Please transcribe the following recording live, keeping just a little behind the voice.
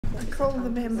I call the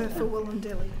member for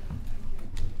Wollondilly.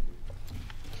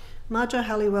 Marjo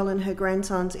Hallowell and her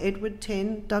grandsons Edward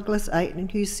 10, Douglas 8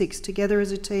 and Hugh 6, together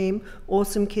as a team,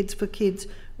 Awesome Kids4Kids,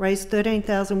 raised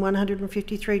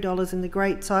 $13,153 in the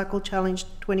Great Cycle Challenge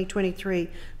 2023,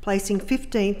 placing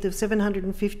 15th of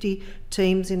 750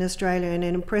 teams in Australia and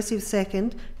an impressive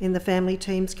second in the family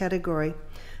teams category.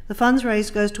 The funds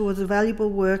raised goes towards the valuable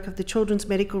work of the Children's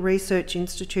Medical Research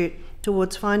Institute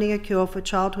towards finding a cure for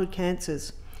childhood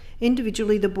cancers.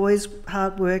 Individually, the boys'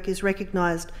 hard work is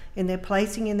recognised in their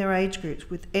placing in their age groups,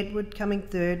 with Edward coming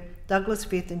 3rd, Douglas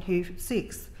 5th and Hugh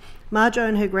 6th. Marjo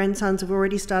and her grandsons have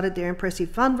already started their impressive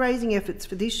fundraising efforts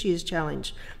for this year's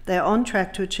challenge. They are on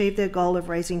track to achieve their goal of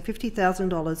raising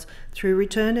 $50,000 through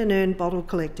return and earn bottle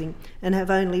collecting and have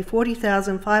only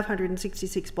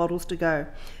 40,566 bottles to go.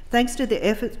 Thanks to the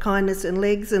effort, kindness and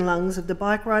legs and lungs of the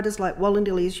bike riders like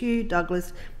Wollondilly's Hugh,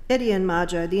 Douglas, Eddie and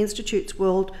Marjo, the Institute's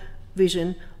world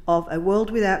vision of a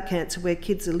world without cancer where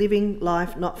kids are living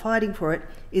life, not fighting for it,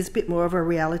 is a bit more of a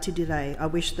reality today. I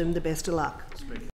wish them the best of luck.